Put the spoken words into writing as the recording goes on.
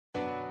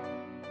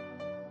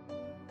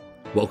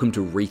Welcome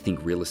to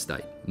Rethink Real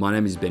Estate. My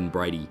name is Ben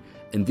Brady,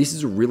 and this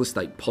is a real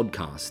estate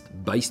podcast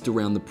based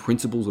around the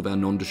principles of our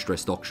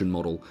non-distressed auction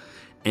model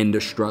and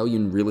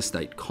Australian real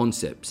estate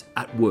concepts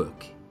at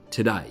work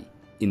today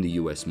in the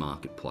US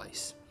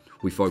marketplace.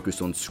 We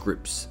focus on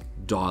scripts,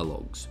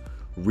 dialogues,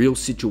 real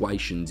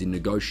situations in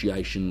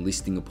negotiation,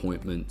 listing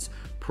appointments,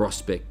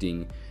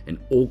 prospecting, and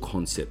all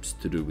concepts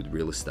to do with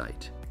real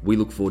estate. We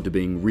look forward to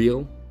being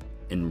real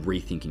and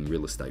rethinking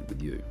real estate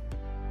with you.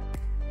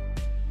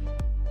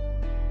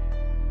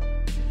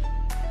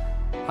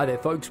 Hi there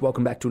folks,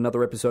 welcome back to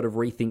another episode of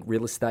Rethink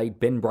Real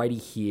Estate. Ben Brady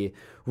here,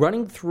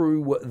 running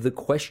through the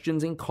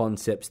questions and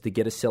concepts to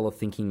get a seller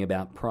thinking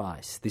about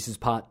price. This is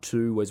part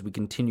 2 as we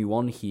continue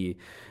on here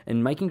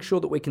and making sure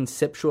that we're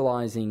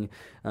conceptualizing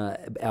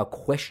our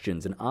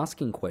questions and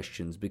asking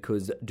questions,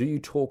 because do you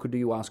talk or do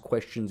you ask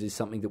questions is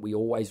something that we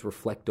always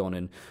reflect on.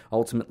 And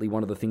ultimately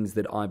one of the things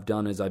that I've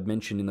done, as I've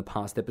mentioned in the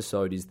past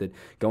episode, is that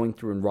going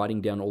through and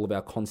writing down all of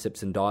our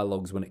concepts and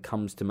dialogues when it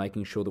comes to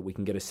making sure that we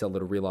can get a seller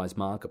to realize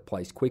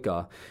marketplace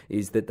quicker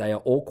is that they are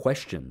all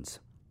questions.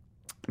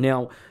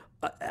 Now,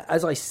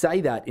 as I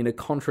say that in a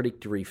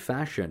contradictory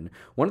fashion,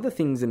 one of the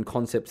things and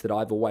concepts that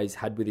I've always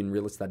had within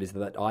real estate is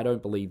that I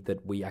don't believe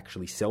that we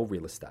actually sell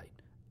real estate.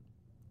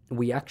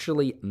 We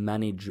actually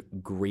manage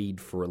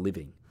greed for a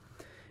living.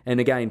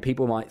 And again,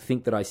 people might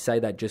think that I say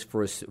that just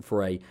for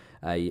a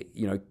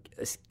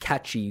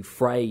catchy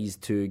phrase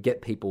to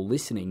get people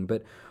listening,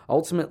 but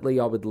ultimately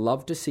I would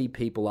love to see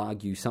people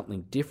argue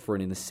something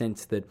different, in the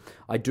sense that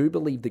I do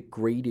believe that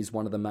greed is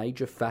one of the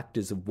major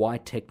factors of why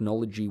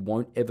technology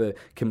won't ever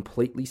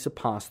completely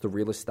surpass the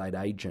real estate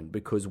agent,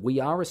 because we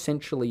are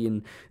essentially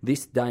in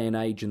this day and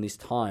age and this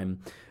time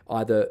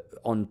either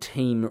on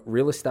team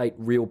real estate,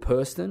 real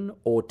person,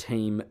 or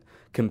team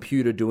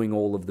computer doing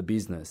all of the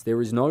business.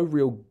 There is no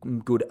real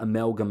good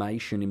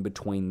amalgamation in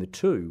between the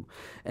two.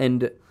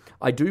 And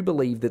I do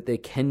believe that there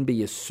can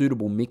be a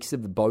suitable mix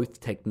of both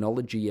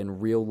technology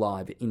and real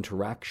live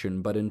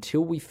interaction, but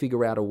until we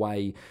figure out a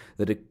way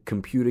that a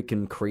computer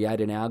can create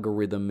an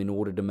algorithm in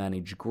order to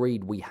manage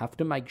greed, we have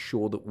to make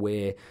sure that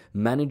we're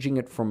managing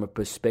it from a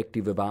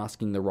perspective of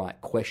asking the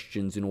right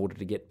questions in order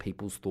to get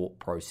people's thought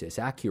process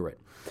accurate.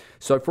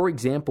 So, for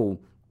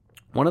example,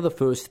 one of the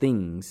first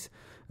things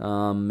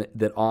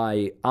that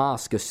I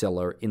ask a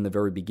seller in the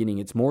very beginning,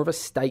 it's more of a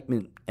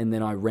statement and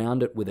then I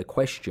round it with a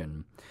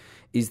question,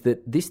 is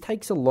that this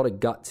takes a lot of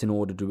guts in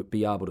order to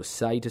be able to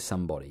say to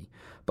somebody.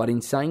 But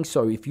in saying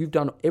so, if you've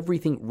done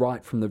everything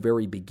right from the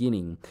very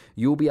beginning,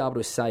 you'll be able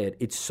to say it.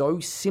 It's so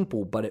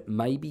simple, but it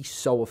may be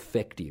so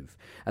effective.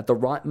 At the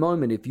right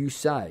moment, if you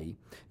say,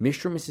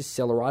 Mr. and Mrs.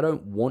 Seller, I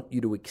don't want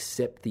you to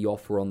accept the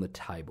offer on the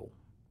table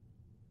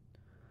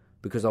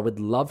because I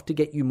would love to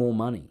get you more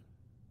money,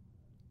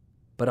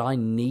 but I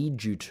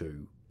need you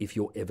to if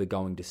you're ever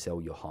going to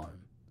sell your home.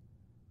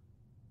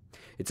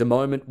 It's a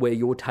moment where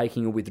you're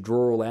taking a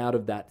withdrawal out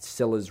of that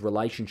seller's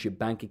relationship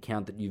bank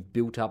account that you've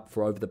built up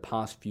for over the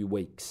past few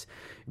weeks,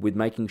 with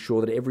making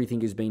sure that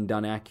everything has been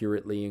done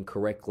accurately and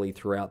correctly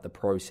throughout the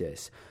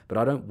process. But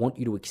I don't want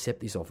you to accept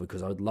this offer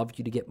because I would love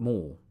you to get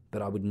more,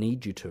 but I would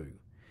need you to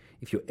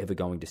if you're ever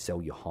going to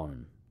sell your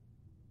home.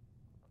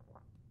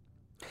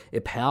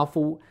 A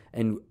powerful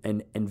and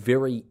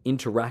very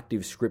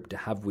interactive script to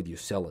have with your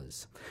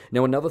sellers.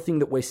 Now, another thing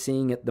that we're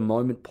seeing at the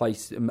moment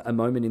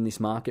in this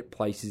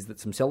marketplace is that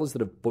some sellers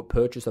that have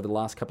purchased over the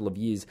last couple of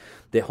years,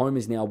 their home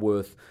is now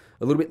worth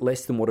a little bit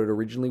less than what it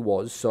originally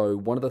was. So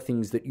one of the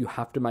things that you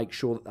have to make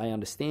sure that they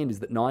understand is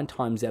that 9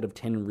 times out of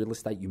 10 in real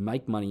estate, you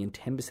make money and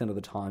 10% of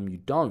the time you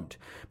don't.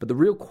 But the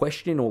real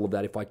question in all of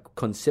that, if I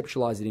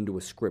conceptualize it into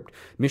a script,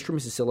 Mr. and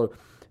Mrs. Seller,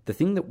 the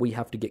thing that we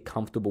have to get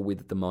comfortable with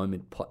at the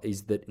moment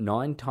is that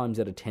 9 times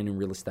out of 10 in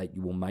real estate,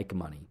 you will make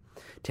money.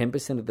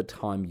 10% of the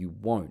time you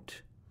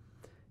won't.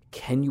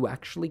 Can you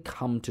actually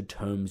come to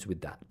terms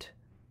with that?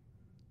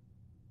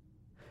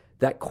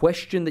 That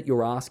question that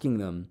you're asking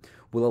them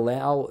will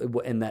allow,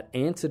 and that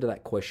answer to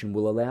that question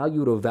will allow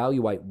you to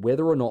evaluate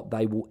whether or not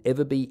they will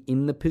ever be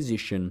in the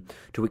position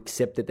to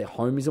accept that their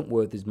home isn't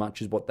worth as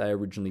much as what they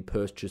originally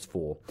purchased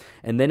for.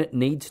 And then it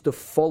needs to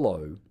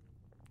follow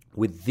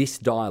with this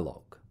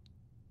dialogue.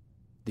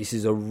 This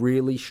is a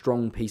really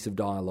strong piece of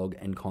dialogue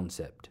and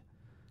concept.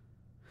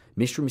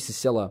 Mr. and Mrs.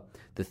 Seller,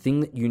 the thing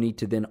that you need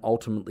to then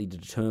ultimately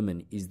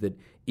determine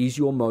is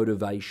your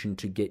motivation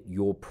to get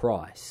your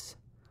price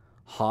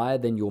higher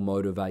than your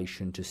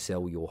motivation to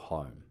sell your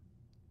home?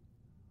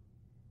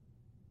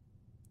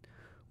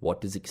 What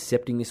does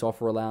accepting this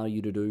offer allow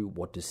you to do?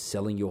 What does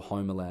selling your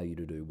home allow you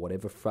to do?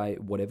 Whatever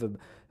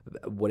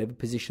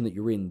position that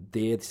you're in,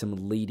 there's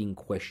some leading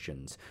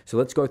questions. So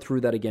let's go through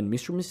that again.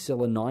 Mr. and Mrs.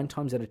 Seller, 9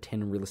 times out of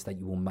 10 in real estate,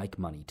 you will make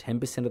money.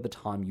 10% of the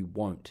time you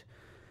won't.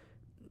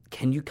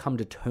 Can you come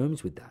to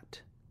terms with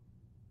that?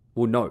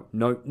 Well,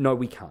 no,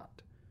 we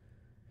can't.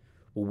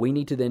 Well, we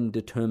need to then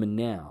determine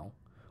now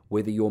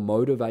whether your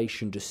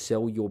motivation to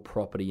sell your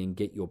property and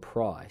get your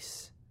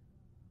price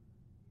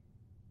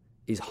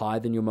is higher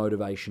than your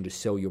motivation to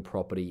sell your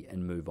property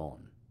and move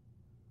on.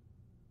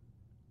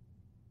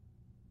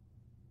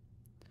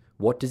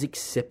 What does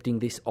accepting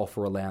this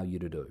offer allow you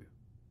to do?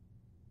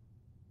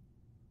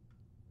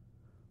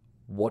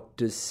 What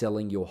does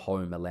selling your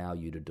home allow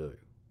you to do?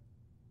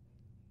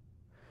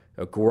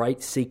 A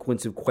great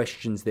sequence of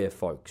questions there,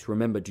 folks.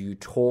 Remember, do you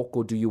talk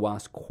or do you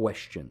ask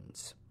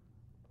questions?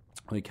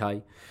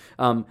 Okay.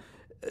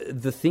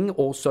 The thing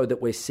also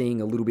that we're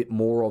seeing a little bit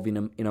more of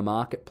in a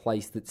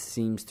marketplace that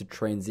seems to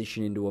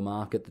transition into a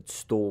market that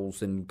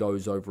stalls and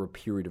goes over a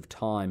period of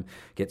time,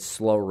 gets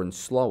slower and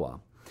slower,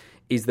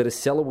 is that a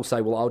seller will say,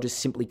 well, I'll just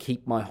simply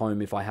keep my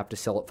home if I have to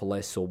sell it for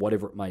less or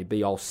whatever it may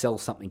be. I'll sell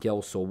something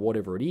else or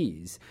whatever it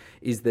is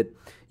that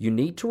you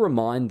need to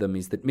remind them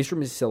is that, Mr.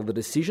 and Mrs. Seller, the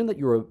decision that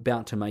you're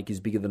about to make is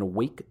bigger than a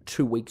week,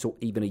 2 weeks, or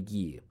even a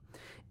year.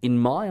 In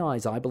my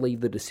eyes, I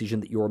believe the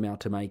decision that you're about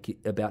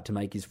to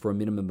make is for a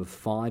minimum of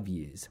 5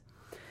 years.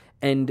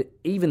 And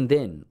even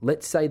then,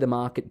 let's say the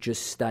market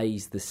just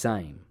stays the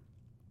same.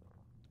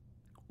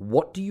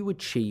 What do you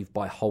achieve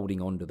by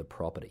holding on to the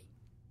property?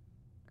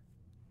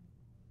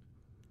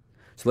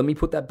 So let me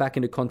put that back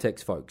into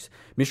context, folks.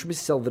 Mr. and Mrs.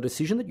 Seller, the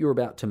decision that you're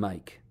about to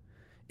make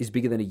is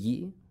bigger than a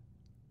year,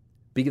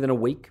 bigger than a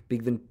week,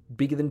 bigger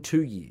than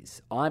 2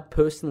 years. I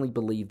personally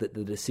believe that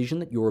the decision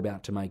that you're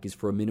about to make is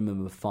for a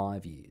minimum of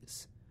 5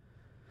 years.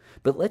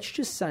 But let's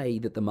just say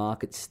that the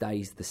market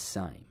stays the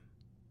same.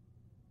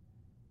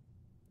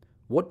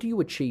 What do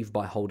you achieve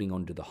by holding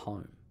on to the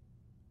home?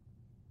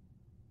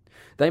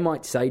 They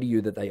might say to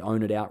you that they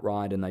own it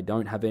outright and they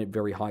don't have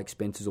very high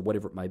expenses or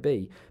whatever it may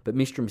be, but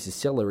Mr. and Mrs.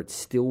 Seller, it's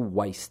still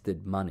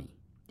wasted money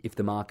if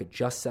the market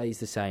just stays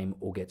the same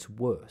or gets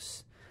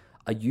worse.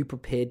 Are you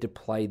prepared to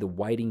play the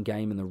waiting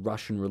game and the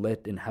Russian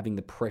roulette and having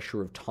the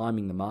pressure of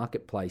timing the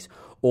marketplace,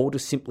 or to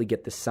simply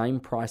get the same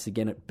price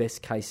again at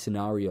best case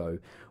scenario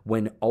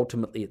when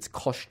ultimately it's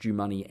cost you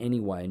money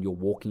anyway and you're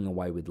walking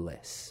away with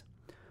less?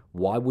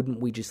 Why wouldn't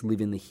we just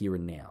live in the here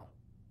and now?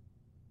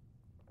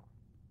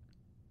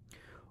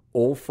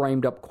 All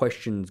framed up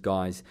questions,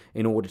 guys,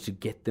 in order to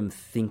get them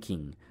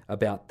thinking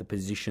about the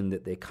position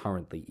that they're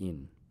currently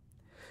in.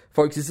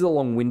 Folks, this is a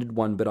long-winded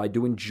one, but I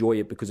do enjoy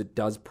it because it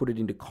does put it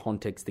into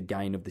context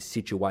again of the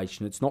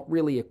situation. It's not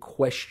really a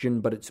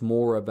question, but it's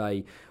more of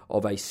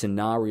a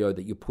scenario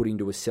that you're putting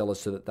to a seller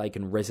so that they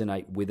can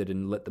resonate with it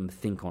and let them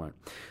think on it.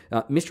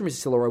 Mr. and Mrs.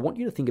 Seller, I want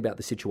you to think about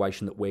the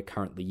situation that we're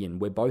currently in.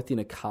 We're both in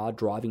a car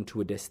driving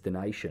to a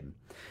destination.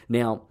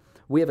 Now,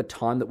 we have a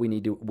time that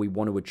we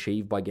want to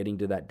achieve by getting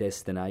to that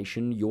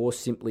destination. You're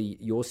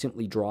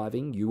simply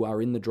driving. You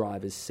are in the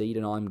driver's seat,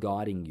 and I'm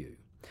guiding you.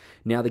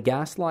 Now, the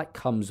gas light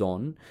comes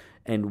on,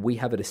 and we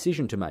have a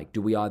decision to make.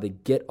 Do we either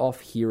get off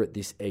here at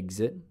this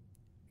exit,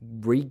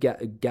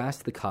 gas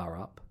the car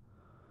up,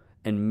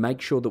 and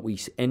make sure that we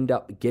end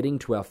up getting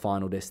to our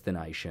final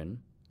destination?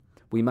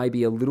 We may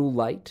be a little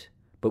late,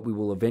 but we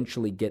will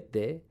eventually get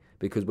there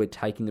because we're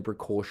taking the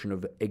precaution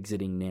of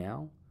exiting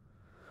now.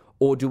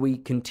 Or do we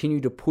continue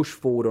to push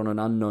forward on an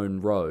unknown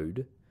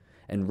road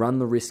and run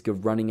the risk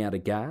of running out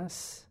of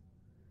gas,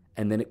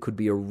 and then it could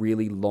be a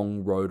really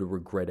long road of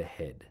regret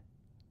ahead?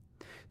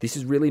 This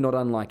is really not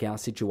unlike our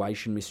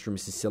situation, Mr. and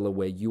Mrs. Seller,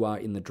 where you are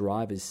in the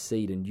driver's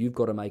seat and you've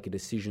got to make a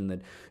decision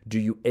that, do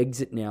you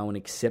exit now and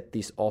accept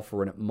this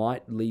offer, and it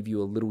might leave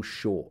you a little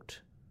short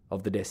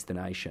of the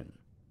destination,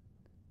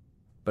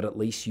 but at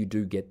least you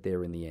do get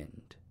there in the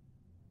end.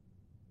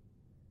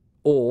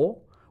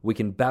 Or we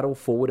can battle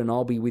forward and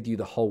I'll be with you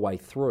the whole way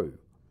through,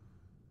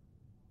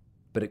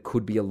 but it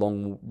could be a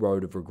long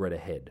road of regret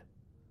ahead.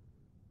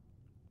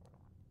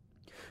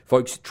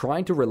 Folks,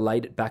 trying to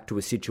relate it back to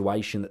a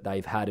situation that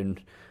they've had, and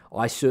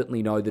I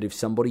certainly know that if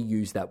somebody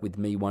used that with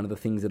me, one of the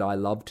things that I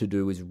love to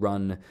do is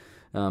run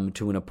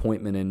to an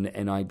appointment,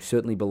 and I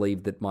certainly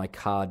believe that my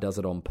car does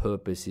it on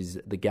purpose, is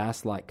the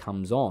gas light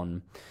comes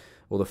on,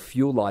 or the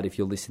fuel light if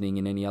you're listening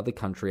in any other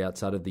country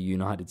outside of the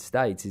United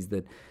States, is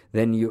that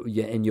then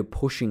you're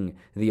pushing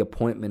the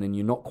appointment and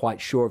you're not quite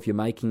sure if you're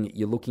making it.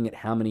 You're looking at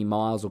how many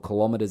miles or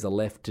kilometers are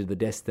left to the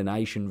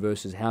destination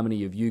versus how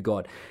many have you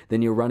got.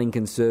 Then you're running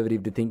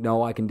conservative to think,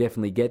 no, I can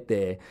definitely get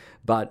there.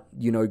 But,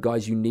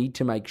 guys, you need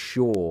to make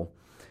sure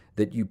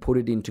that you put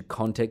it into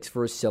context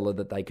for a seller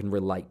that they can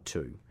relate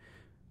to.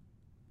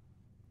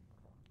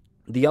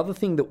 The other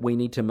thing that we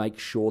need to make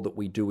sure that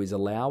we do is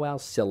allow our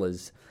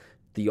sellers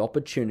the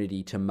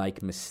opportunity to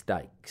make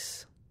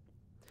mistakes.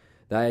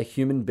 They are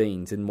human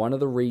beings, and one of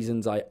the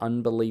reasons I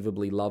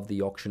unbelievably love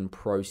the auction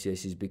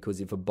process is because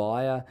if a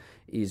buyer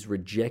is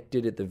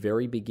rejected at the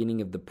very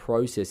beginning of the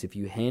process, if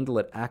you handle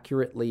it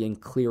accurately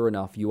and clear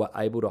enough, you are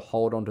able to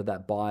hold on to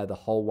that buyer the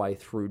whole way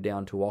through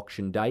down to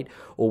auction date,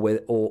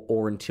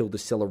 or until the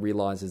seller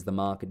realizes the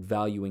market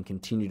value and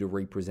continue to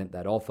represent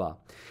that offer.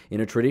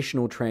 In a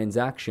traditional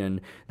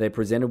transaction, they're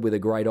presented with a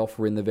great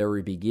offer in the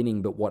very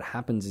beginning, but what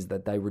happens is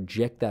that they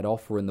reject that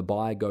offer and the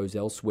buyer goes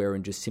elsewhere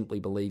and just simply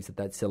believes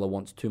that seller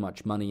wants too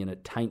much money, and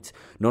it taints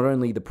not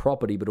only the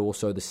property but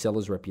also the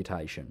seller's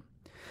reputation.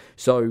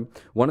 So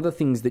one of the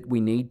things that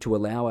we need to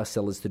allow our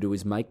sellers to do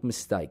is make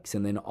mistakes,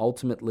 and then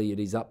ultimately it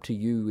is up to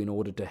you in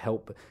order to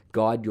help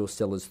guide your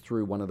sellers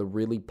through. One of the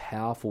really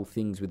powerful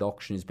things with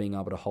auction is being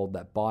able to hold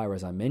that buyer,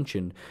 as I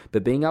mentioned,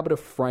 but being able to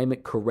frame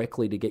it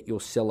correctly to get your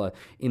seller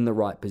in the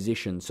right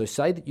position. So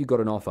say that you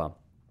got an offer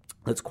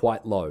that's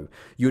quite low.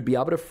 You would be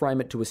able to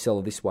frame it to a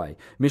seller this way.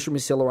 Mr. and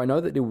Ms. Seller, I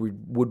know that it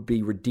would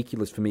be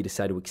ridiculous for me to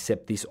say to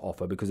accept this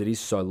offer because it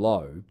is so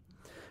low,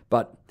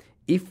 but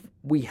if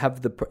we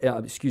have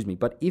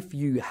but if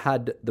you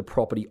had the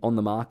property on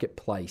the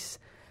marketplace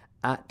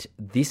at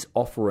this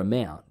offer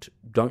amount,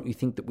 don't you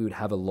think that we would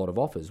have a lot of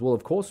offers? Well,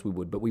 of course we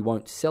would, but we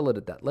won't sell it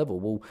at that level.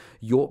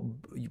 Well,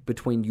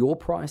 between your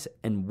price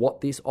and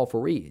what this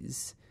offer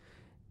is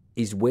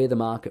where the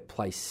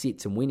marketplace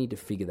sits, and we need to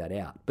figure that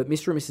out. But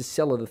Mr. and Mrs.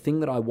 Seller, the thing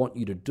that I want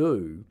you to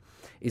do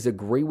is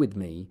agree with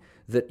me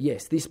that,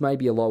 yes, this may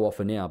be a low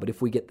offer now, but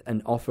if we get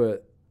an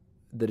offer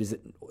that is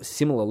at a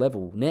similar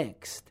level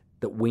next,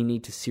 that we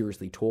need to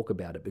seriously talk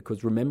about it.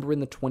 Because remember in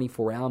the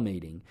 24-hour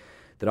meeting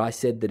that I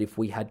said that if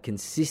we had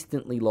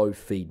consistently low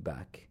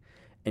feedback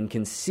and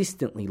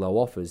consistently low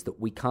offers, that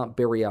we can't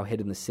bury our head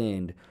in the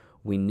sand.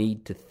 We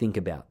need to think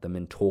about them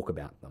and talk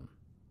about them.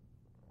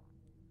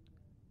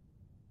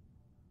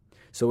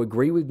 So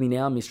agree with me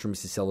now, Mr. and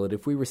Mrs. Seller, that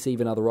if we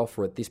receive another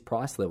offer at this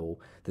price level,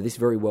 that this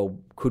very well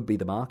could be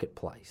the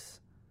marketplace.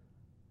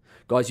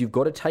 Guys, you've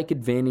got to take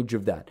advantage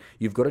of that.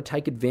 You've got to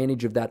take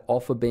advantage of that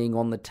offer being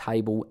on the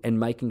table and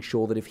making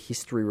sure that if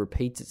history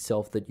repeats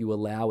itself, that you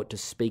allow it to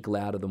speak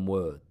louder than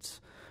words.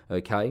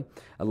 Okay?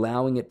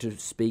 Allowing it to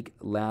speak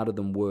louder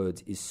than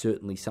words is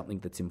certainly something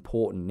that's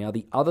important. Now,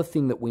 the other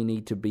thing that we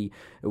need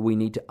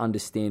to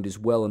understand as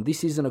well, and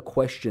this isn't a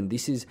question,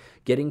 this is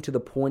getting to the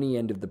pointy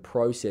end of the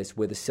process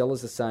where the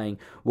sellers are saying,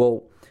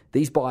 well,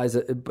 these buyers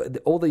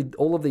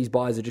all of these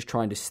buyers are just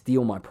trying to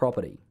steal my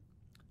property.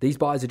 These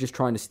buyers are just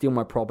trying to steal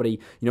my property.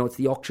 It's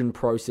the auction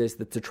process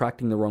that's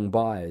attracting the wrong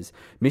buyers.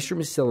 Mr.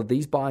 and Mrs. Seller,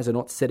 these buyers are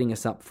not setting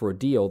us up for a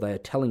deal. They are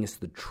telling us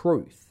the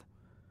truth.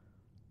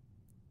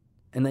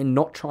 And they're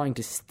not trying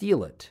to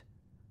steal it.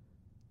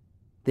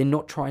 They're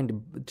not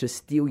trying to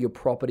steal your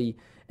property,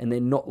 and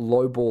they're not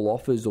lowball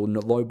offers or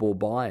lowball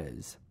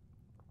buyers.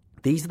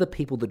 These are the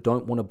people that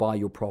don't want to buy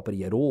your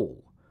property at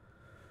all.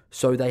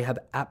 So they have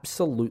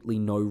absolutely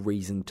no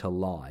reason to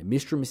lie.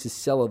 Mr. and Mrs.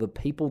 Seller, the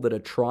people that are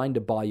trying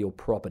to buy your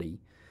property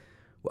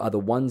are the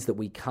ones that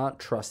we can't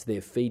trust their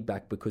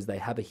feedback because they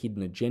have a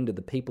hidden agenda.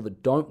 The people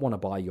that don't want to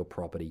buy your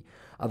property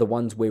are the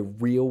ones where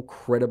real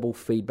credible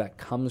feedback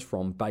comes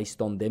from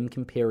based on them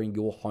comparing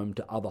your home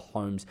to other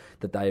homes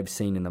that they have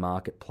seen in the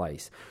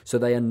marketplace. So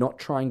they are not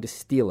trying to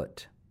steal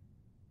it.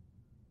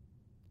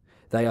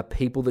 They are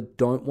people that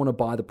don't want to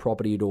buy the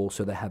property at all,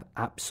 so they have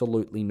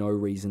absolutely no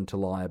reason to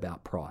lie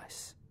about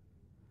price.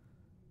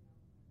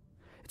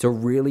 It's a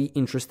really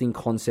interesting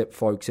concept,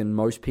 folks, and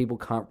most people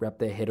can't wrap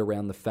their head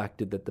around the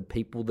fact that the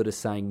people that are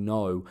saying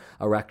no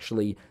are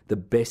actually the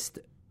best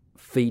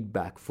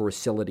feedback for a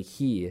seller to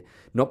hear,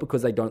 not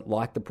because they don't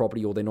like the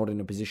property or they're not in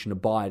a position to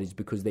buy it, is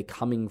because they're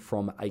coming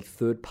from a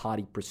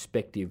third-party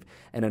perspective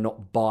and are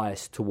not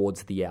biased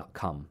towards the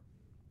outcome.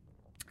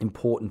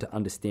 Important to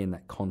understand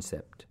that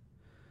concept.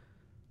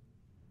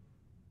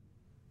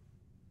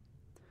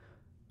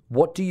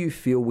 What do you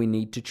feel we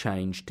need to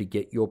change to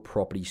get your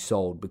property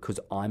sold? Because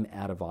I'm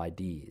out of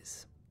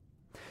ideas.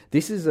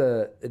 This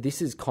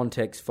is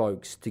context,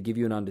 folks, to give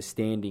you an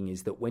understanding,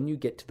 is that when you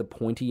get to the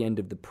pointy end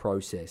of the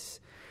process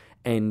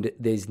and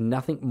there's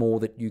nothing more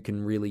that you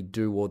can really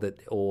do,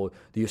 or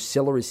your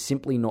seller is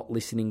simply not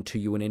listening to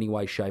you in any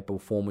way, shape or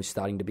form, is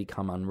starting to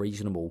become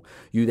unreasonable,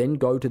 you then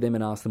go to them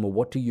and ask them, well,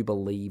 what do you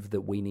believe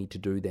that we need to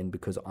do then,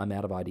 because I'm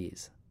out of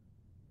ideas?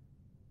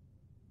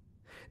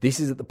 This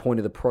is at the point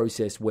of the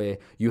process where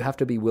you have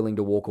to be willing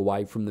to walk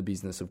away from the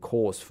business, of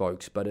course,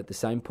 folks, but at the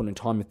same point in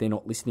time, if they're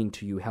not listening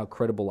to you, how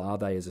credible are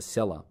they as a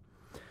seller?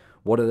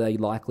 What are they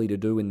likely to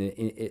do?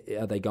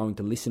 Are they going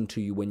to listen to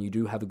you when you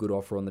do have a good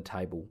offer on the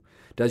table?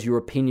 Does your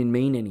opinion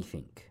mean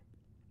anything?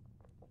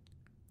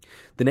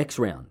 The next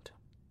round.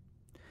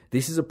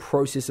 This is a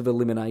process of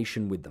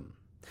elimination with them.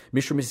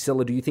 Mr. and Mrs.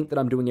 Seller, do you think that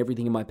I'm doing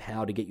everything in my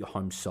power to get your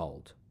home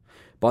sold?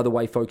 By the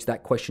way, folks,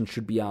 that question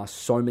should be asked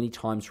so many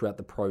times throughout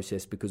the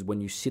process, because when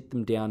you sit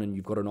them down and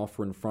you've got an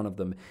offer in front of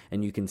them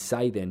and you can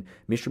say then,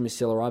 Mr. and Mrs.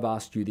 Seller, I've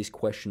asked you this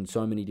question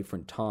so many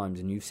different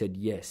times and you've said,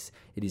 yes,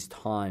 it is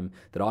time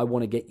that I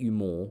want to get you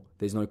more.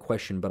 There's no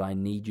question, but I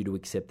need you to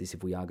accept this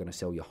if we are going to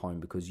sell your home,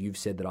 because you've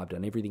said that I've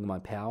done everything in my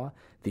power.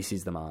 This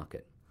is the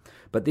market.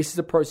 But this is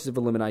a process of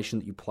elimination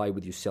that you play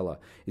with your seller.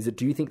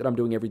 Do you think that I'm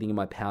doing everything in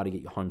my power to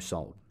get your home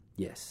sold?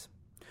 Yes.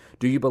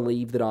 Do you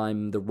believe that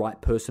I'm the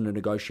right person to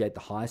negotiate the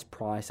highest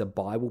price a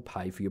buyer will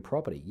pay for your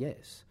property?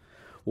 Yes.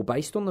 Well,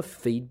 based on the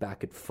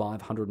feedback at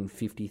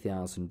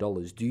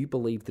 $550,000, do you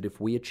believe that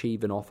if we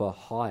achieve an offer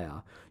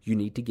higher, you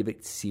need to give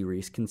it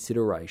serious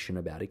consideration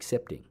about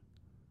accepting?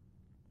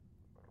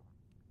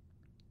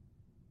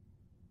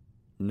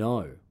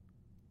 No.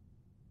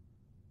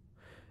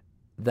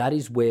 That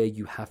is where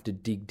you have to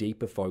dig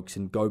deeper, folks,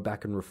 and go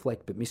back and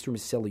reflect. But Mr. and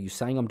Mrs. Seller, you're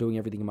saying I'm doing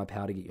everything in my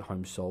power to get your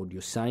home sold.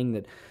 You're saying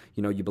that,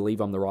 you believe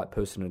I'm the right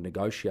person to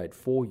negotiate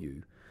for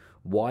you.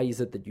 Why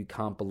is it that you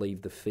can't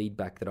believe the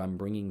feedback that I'm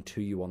bringing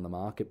to you on the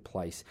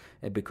marketplace?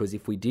 Because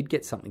if we did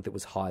get something that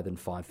was higher than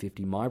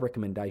 550, my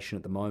recommendation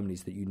at the moment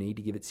is that you need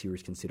to give it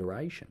serious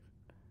consideration.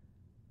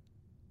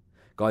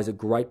 Guys, a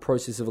great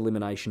process of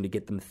elimination to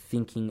get them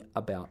thinking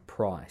about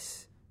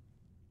price.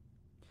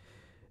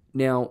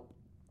 Now,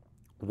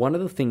 one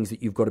of the things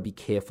that you've got to be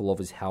careful of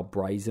is how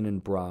brazen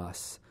and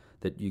brass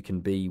that you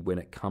can be when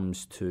it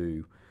comes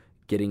to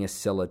getting a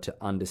seller to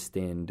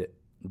understand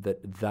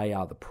that they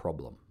are the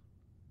problem.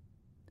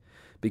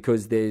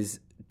 Because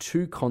there's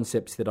two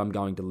concepts that I'm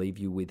going to leave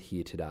you with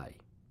here today.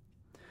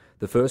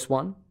 The first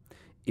one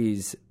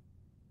is,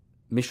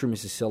 Mr. and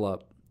Mrs. Seller,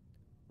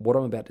 what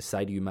I'm about to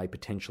say to you may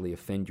potentially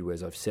offend you,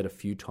 as I've said a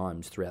few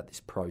times throughout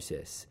this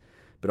process,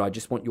 but I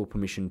just want your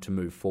permission to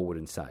move forward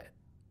and say it.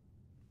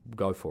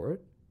 Go for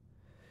it.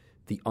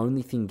 The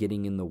only thing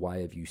getting in the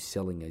way of you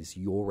selling is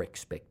your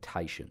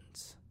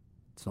expectations.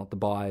 It's not the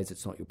buyers,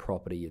 it's not your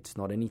property, it's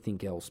not anything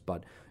else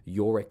but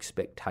your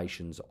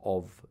expectations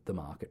of the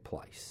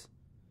marketplace.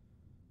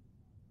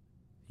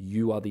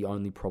 You are the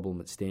only problem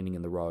that's standing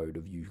in the road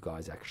of you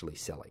guys actually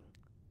selling.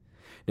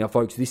 Now,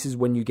 folks, this is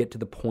when you get to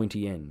the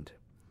pointy end.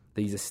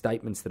 These are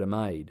statements that are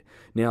made.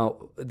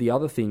 Now, the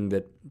other thing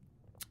that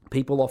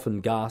people often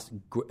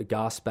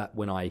gasp at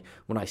when I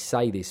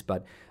say this,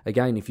 but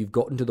again, if you've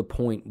gotten to the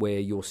point where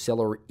your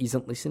seller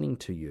isn't listening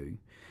to you,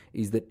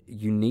 is that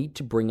you need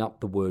to bring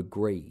up the word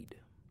greed.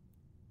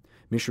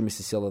 Mr. and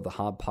Mrs. Seller, the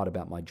hard part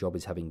about my job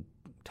is having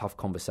tough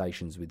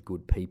conversations with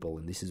good people,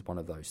 and this is one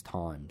of those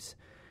times.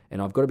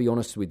 And I've got to be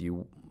honest with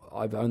you,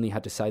 I've only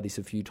had to say this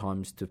a few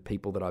times to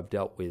people that I've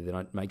dealt with, and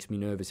it makes me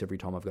nervous every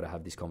time I've got to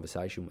have this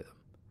conversation with them,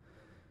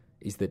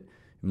 is that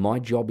my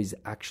job is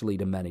actually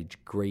to manage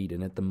greed,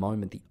 and at the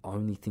moment, the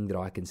only thing that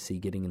I can see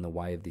getting in the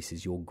way of this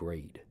is your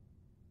greed.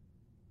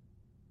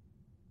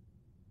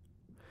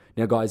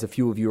 Now, guys, a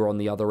few of you are on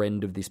the other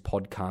end of this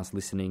podcast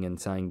listening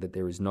and saying that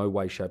there is no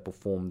way, shape, or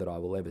form that I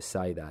will ever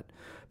say that.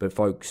 But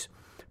folks,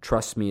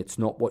 trust me, it's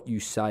not what you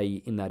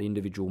say in that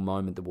individual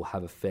moment that will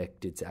have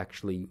effect. It's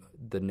actually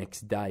the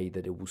next day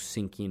that it will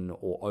sink in,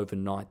 or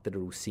overnight that it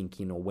will sink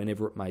in, or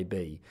whenever it may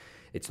be.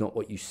 It's not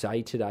what you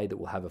say today that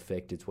will have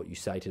effect. It's what you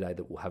say today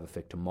that will have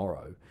effect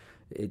tomorrow.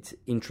 It's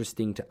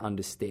interesting to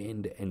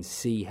understand and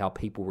see how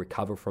people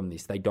recover from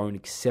this. They don't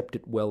accept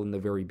it well in the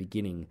very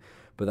beginning,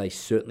 but they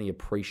certainly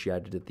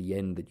appreciate it at the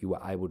end that you were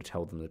able to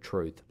tell them the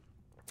truth.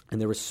 And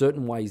there are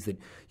certain ways that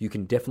you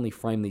can definitely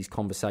frame these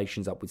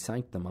conversations up with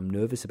saying to them, I'm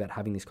nervous about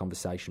having this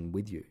conversation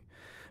with you.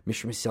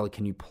 Mr. and Mrs. Seller,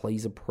 can you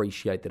please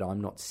appreciate that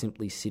I'm not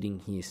simply sitting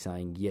here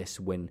saying yes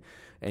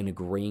and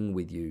agreeing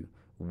with you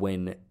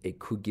when it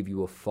could give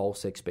you a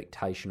false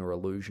expectation or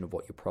illusion of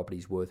what your property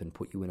is worth and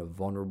put you in a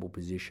vulnerable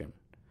position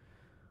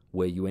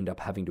where you end up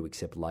having to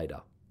accept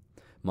later.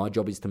 My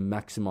job is to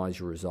maximize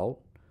your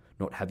result,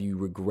 not have you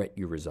regret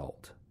your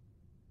result.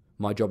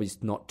 My job is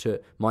to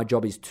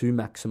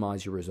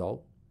maximize your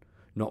result,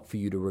 not for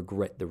you to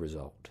regret the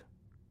result.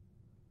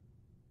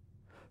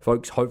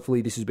 Folks,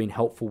 hopefully this has been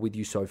helpful with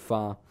you so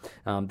far.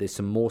 There's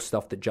some more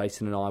stuff that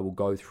Jason and I will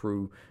go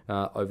through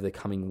over the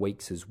coming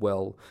weeks as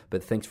well.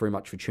 But thanks very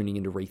much for tuning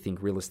in to Rethink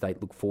Real Estate.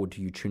 Look forward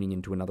to you tuning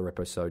into another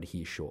episode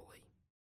here shortly.